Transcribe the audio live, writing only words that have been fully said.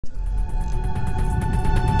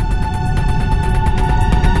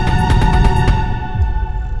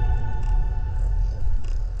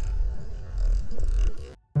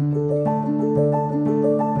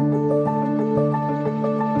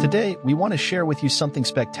we want to share with you something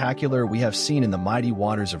spectacular we have seen in the mighty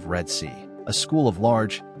waters of Red Sea, a school of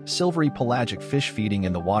large, silvery pelagic fish feeding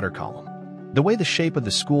in the water column. The way the shape of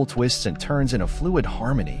the school twists and turns in a fluid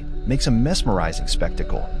harmony makes a mesmerizing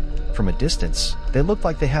spectacle. From a distance, they looked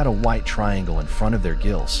like they had a white triangle in front of their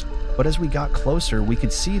gills, but as we got closer, we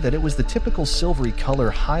could see that it was the typical silvery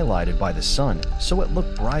color highlighted by the sun, so it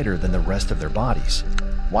looked brighter than the rest of their bodies.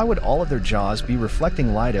 Why would all of their jaws be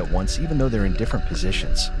reflecting light at once even though they're in different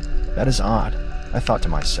positions? That is odd, I thought to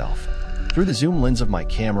myself. Through the zoom lens of my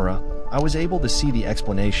camera, I was able to see the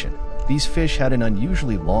explanation. These fish had an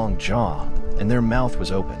unusually long jaw, and their mouth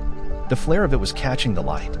was open. The flare of it was catching the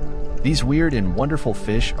light. These weird and wonderful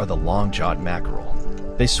fish are the longjawed mackerel.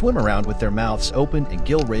 They swim around with their mouths open and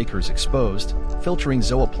gill rakers exposed, filtering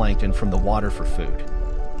zooplankton from the water for food.